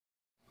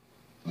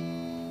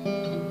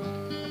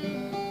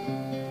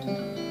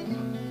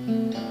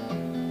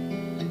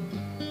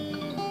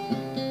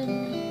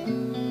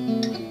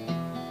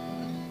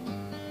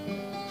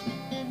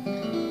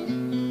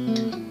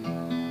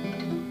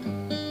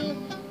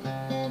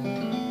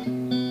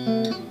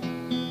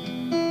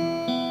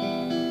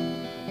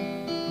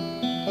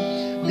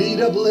beat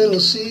up little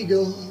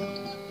seagull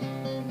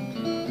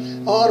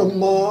on a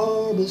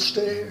marble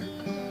stair,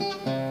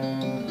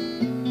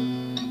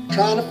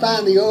 trying to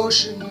find the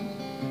ocean,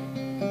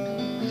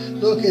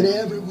 looking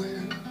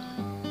everywhere.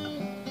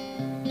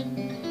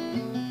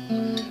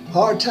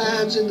 Hard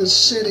times in the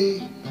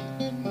city,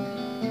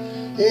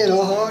 in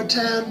a hard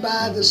town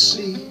by the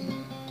sea.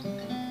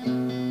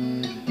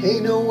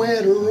 Ain't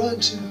nowhere to run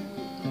to,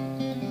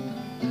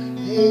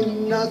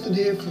 ain't nothing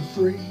here for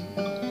free.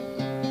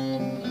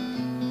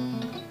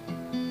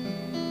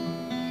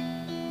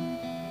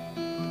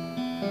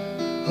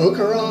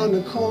 Hooker on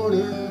the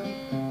corner,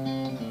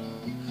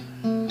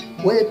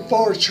 waiting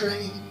for a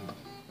train.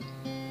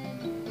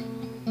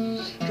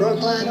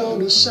 Drunk line on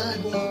the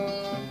sidewalk,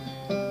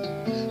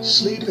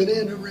 sleeping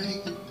in the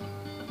rain.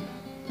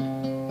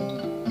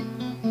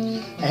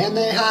 And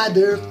they hide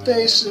their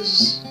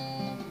faces,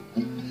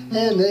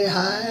 and they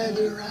hide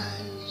their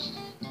eyes,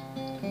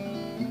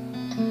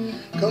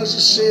 'cause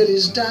the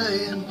city's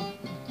dying,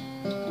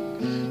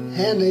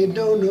 and they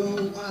don't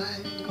know why.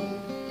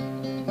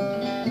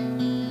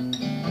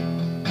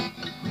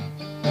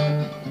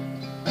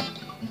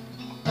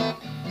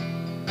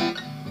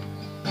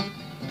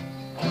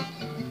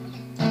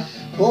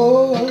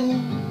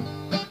 Oh,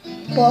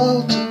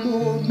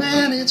 Baltimore,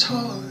 man, it's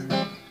hard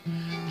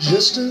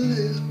just to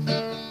live.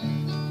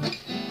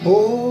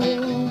 Oh,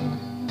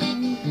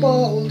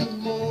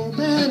 Baltimore,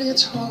 man,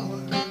 it's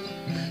hard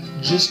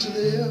just to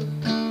live,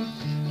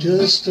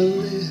 just to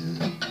live.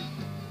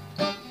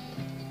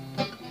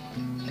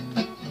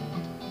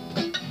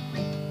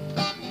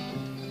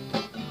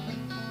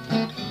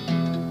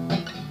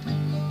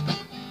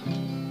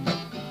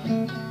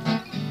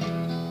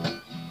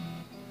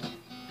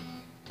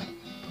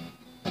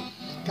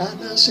 Got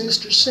my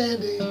sister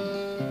Sandy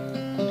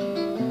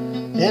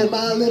and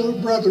my little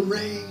brother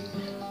Ray.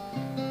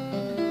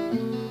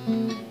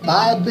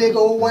 Buy a big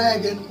old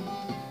wagon,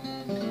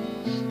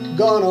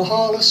 gonna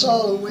haul us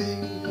all away.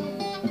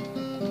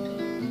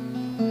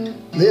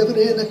 Living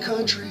in the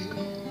country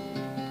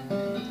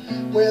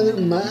where the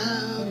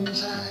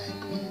mountains high,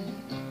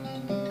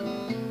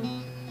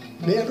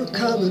 never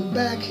coming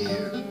back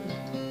here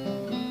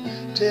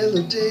till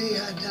the day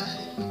I die.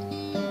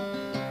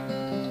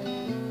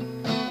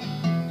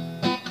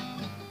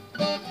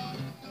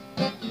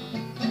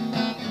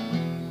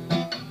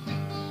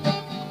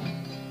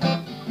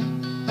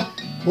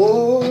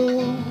 Oh,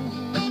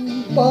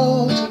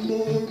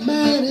 Baltimore,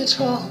 man, it's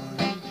hard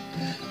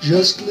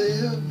just to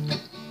live.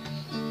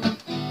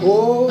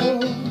 Oh,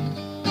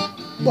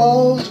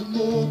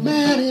 Baltimore,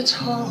 man, it's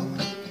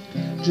hard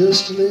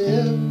just to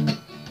live,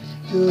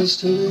 just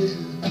to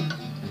live.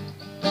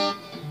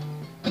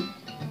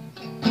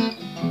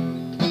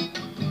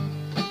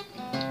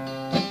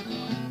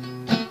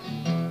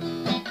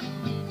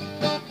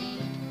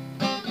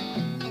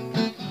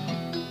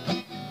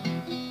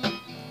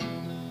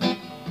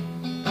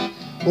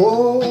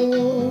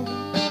 Oh,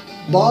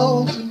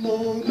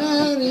 Baltimore,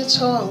 man, it's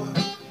hard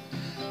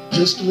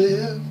just to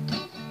live.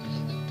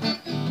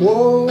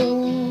 Oh,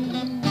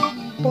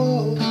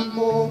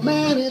 Baltimore,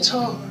 man, it's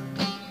hard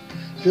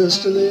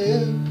just to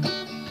live,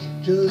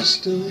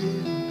 just to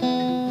live.